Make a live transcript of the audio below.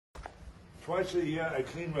Twice a year I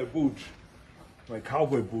clean my boots, my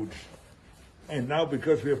cowboy boots. And now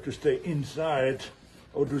because we have to stay inside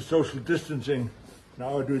or do social distancing,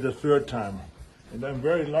 now I do it a third time. And I'm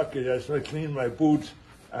very lucky as I clean my boots,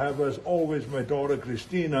 I have as always my daughter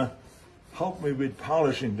Christina help me with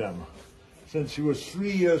polishing them. Since she was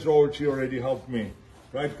 3 years old, she already helped me.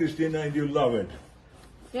 Right, Christina, and you love it.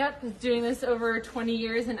 Yep, been doing this over 20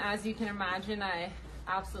 years, and as you can imagine, I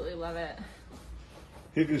absolutely love it.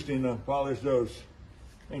 Here, Christina, polish those.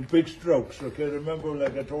 And big strokes, okay? Remember,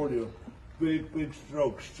 like I told you, big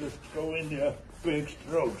strokes. Just go in there, big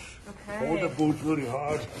strokes. Okay. Hold the boots really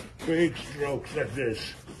hard, big strokes like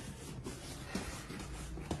this.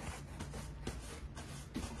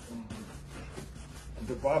 And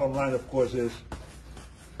the bottom line, of course, is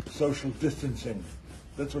social distancing.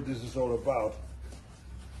 That's what this is all about.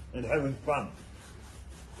 And having fun.